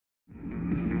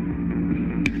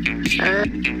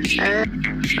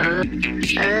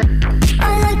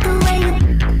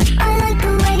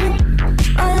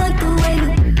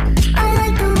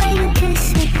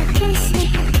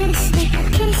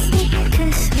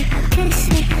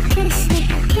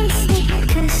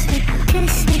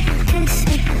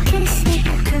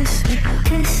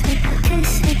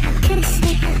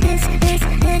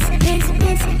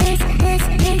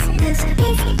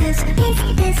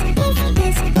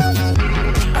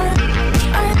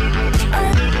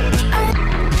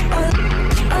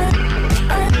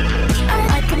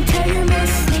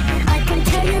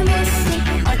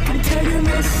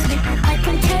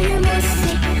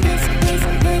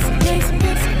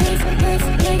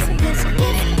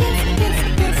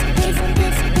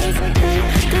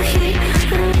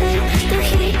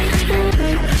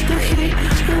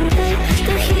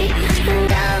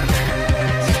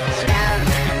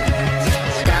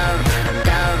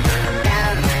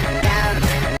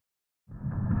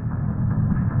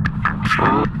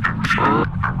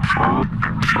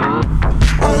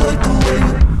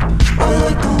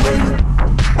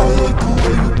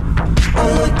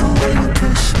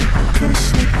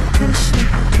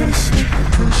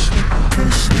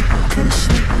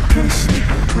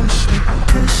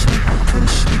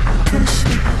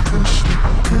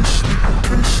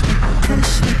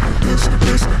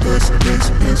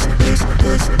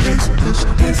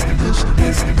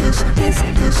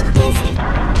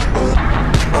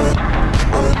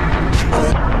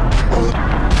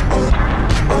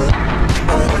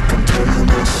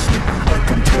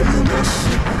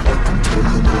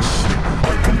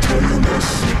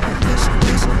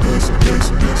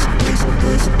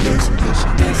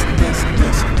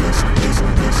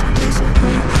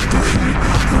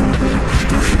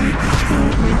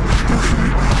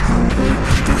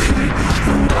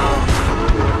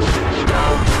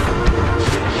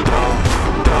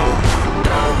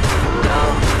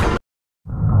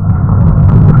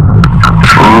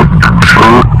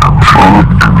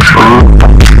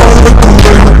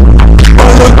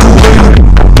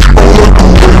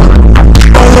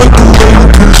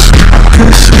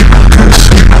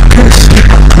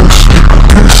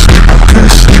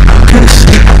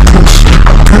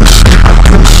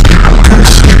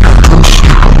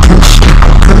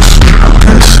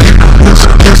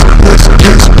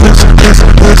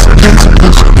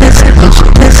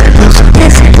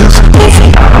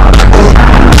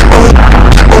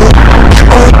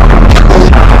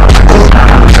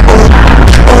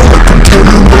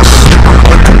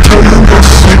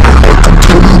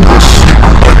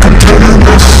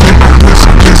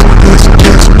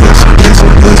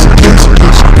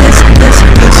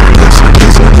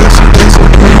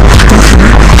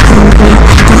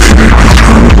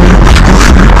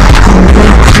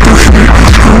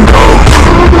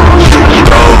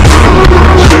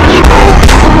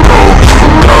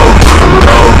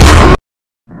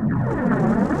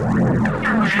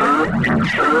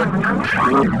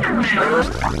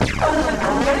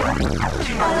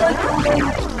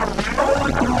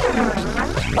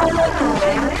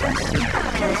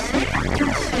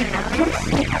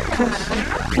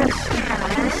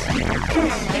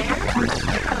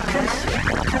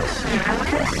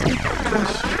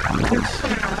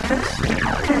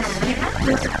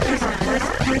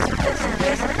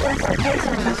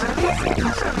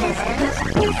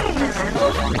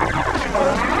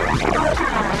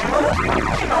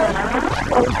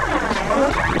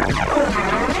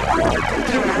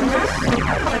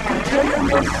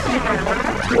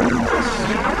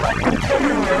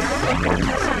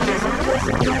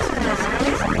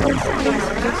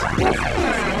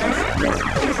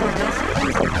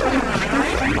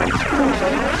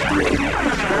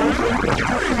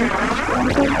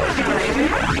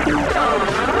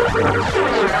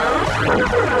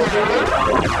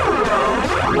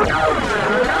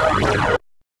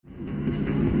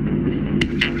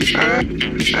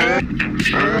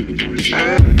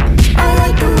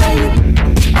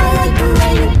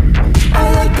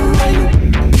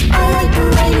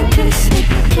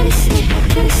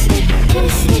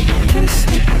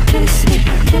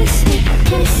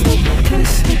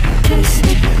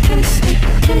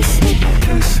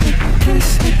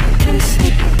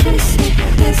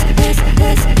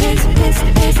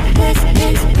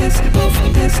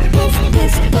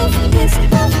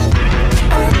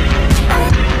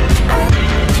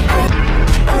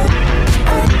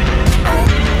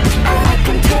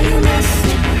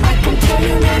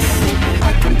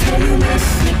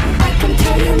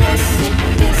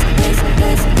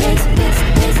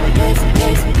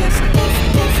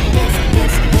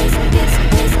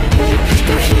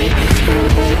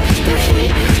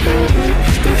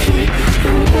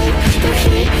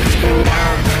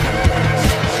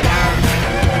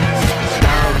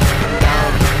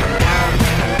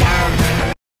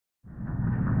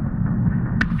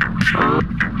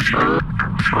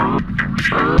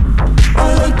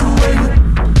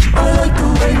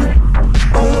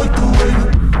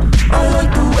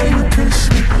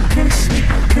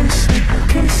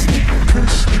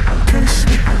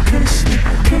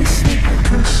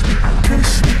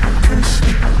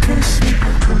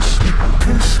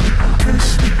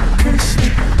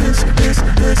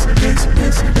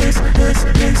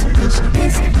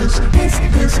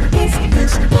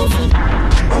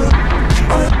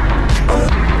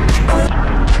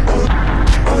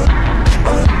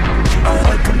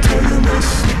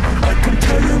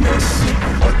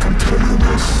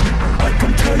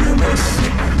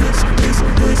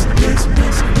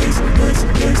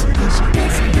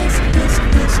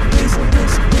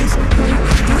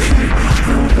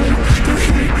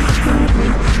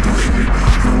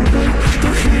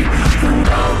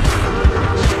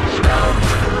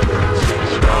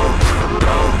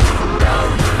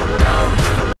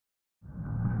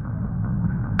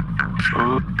I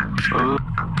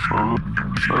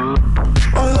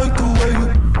like the way you,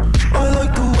 I like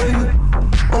the way you,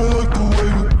 I like the way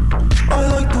you, I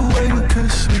like the way you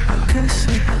kiss me, kiss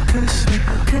me, kiss me,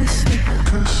 kiss me,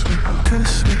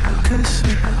 kiss me, kiss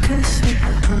me, kiss me,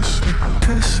 kiss me, kiss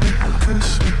me, kiss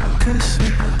me, kiss me,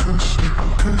 kiss me,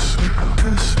 kiss me, kiss me,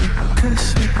 kiss me, kiss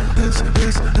me, this,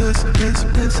 this, this, this,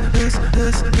 this, this,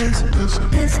 this, this,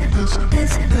 this, this,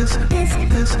 this, this,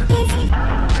 this, this,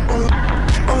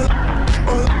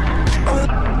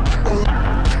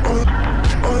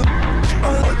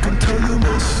 I can tell you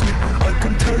miss me, I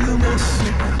can tell you miss me,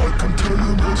 I can tell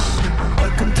you miss me, I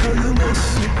can tell you miss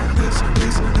me, this,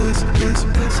 this, this, this,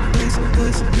 this,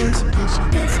 this, this, this, this,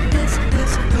 this, this,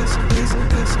 this, this, this,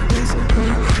 this, this,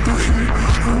 the heat,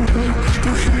 the heat,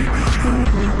 the heat,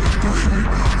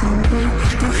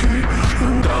 the heat,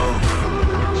 down,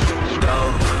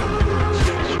 down,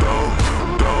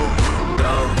 down,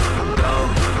 down,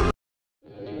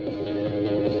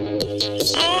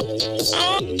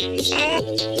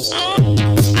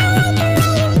 down.